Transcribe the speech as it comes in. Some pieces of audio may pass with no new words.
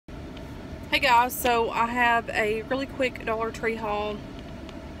Hey guys, so I have a really quick Dollar Tree haul.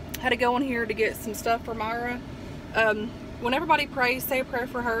 Had to go in here to get some stuff for Myra. When everybody prays, say a prayer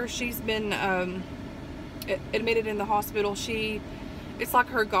for her. She's been admitted in the hospital. It's like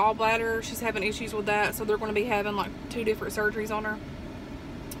her gallbladder. She's having issues with that, so they're going to be having like 2 different surgeries on her.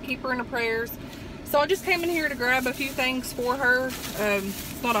 Keep her in the prayers. So I just came in here to grab a few things for her.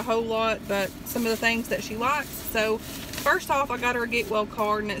 It's not a whole lot, but some of the things that she likes. So first off, I got her a Get Well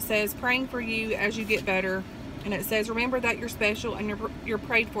card, and it says, praying for you as you get better. And it says, remember that you're special and you're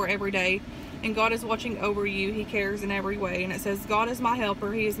prayed for every day. And God is watching over you. He cares in every way. And it says, God is my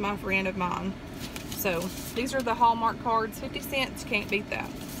helper. He is my friend of mine. So these are the Hallmark cards. 50 cents. Can't beat that.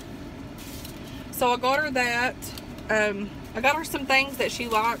 So I got her that. I got her some things that she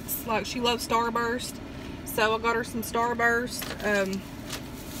likes. Like she loves Starburst. So I got her some Starburst.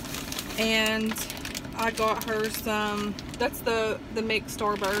 And I got her some, that's the mixed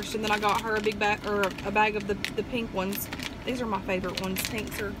Starburst, and then I got her a big bag, or a bag of the pink ones. These are my favorite ones.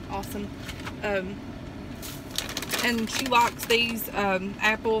 Pinks are awesome. And she likes these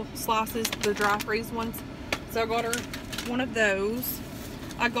apple slices, the dry freeze ones. So I got her one of those.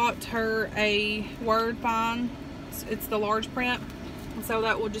 I got her a Word Fine. It's the large print, and so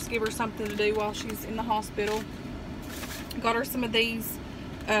that will just give her something to do while she's in the hospital. Got her some of these,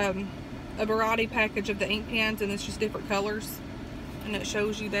 a variety package of the ink pens, and it's just different colors, and it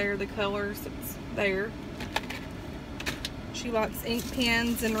shows you there the colors. It's there. She likes ink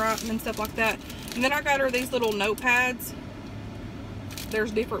pens and writing and stuff like that. And then I got her these little notepads.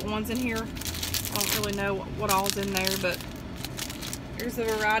 There's different ones in here. I don't really know what all's in there, but there's a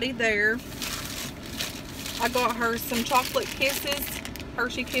variety there. I got her some chocolate kisses,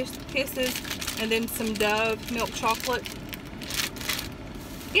 Hershey kisses, and then some Dove milk chocolate,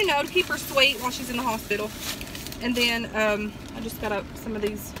 you know, to keep her sweet while she's in the hospital. And then I just got some of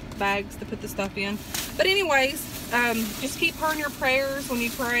these bags to put the stuff in. But anyways, just keep her in your prayers when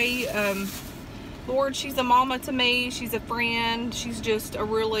you pray. Lord, she's a mama to me. She's a friend. She's just a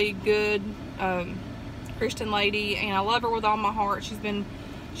really good Christian lady, and I love her with all my heart. She's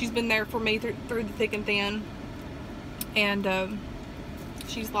been there for me through the thick and thin, and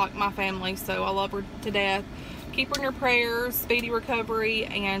she's like my family, so I love her to death. Keep her in your prayers, speedy recovery,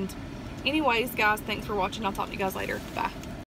 and anyways guys, thanks for watching. I'll talk to you guys later. Bye.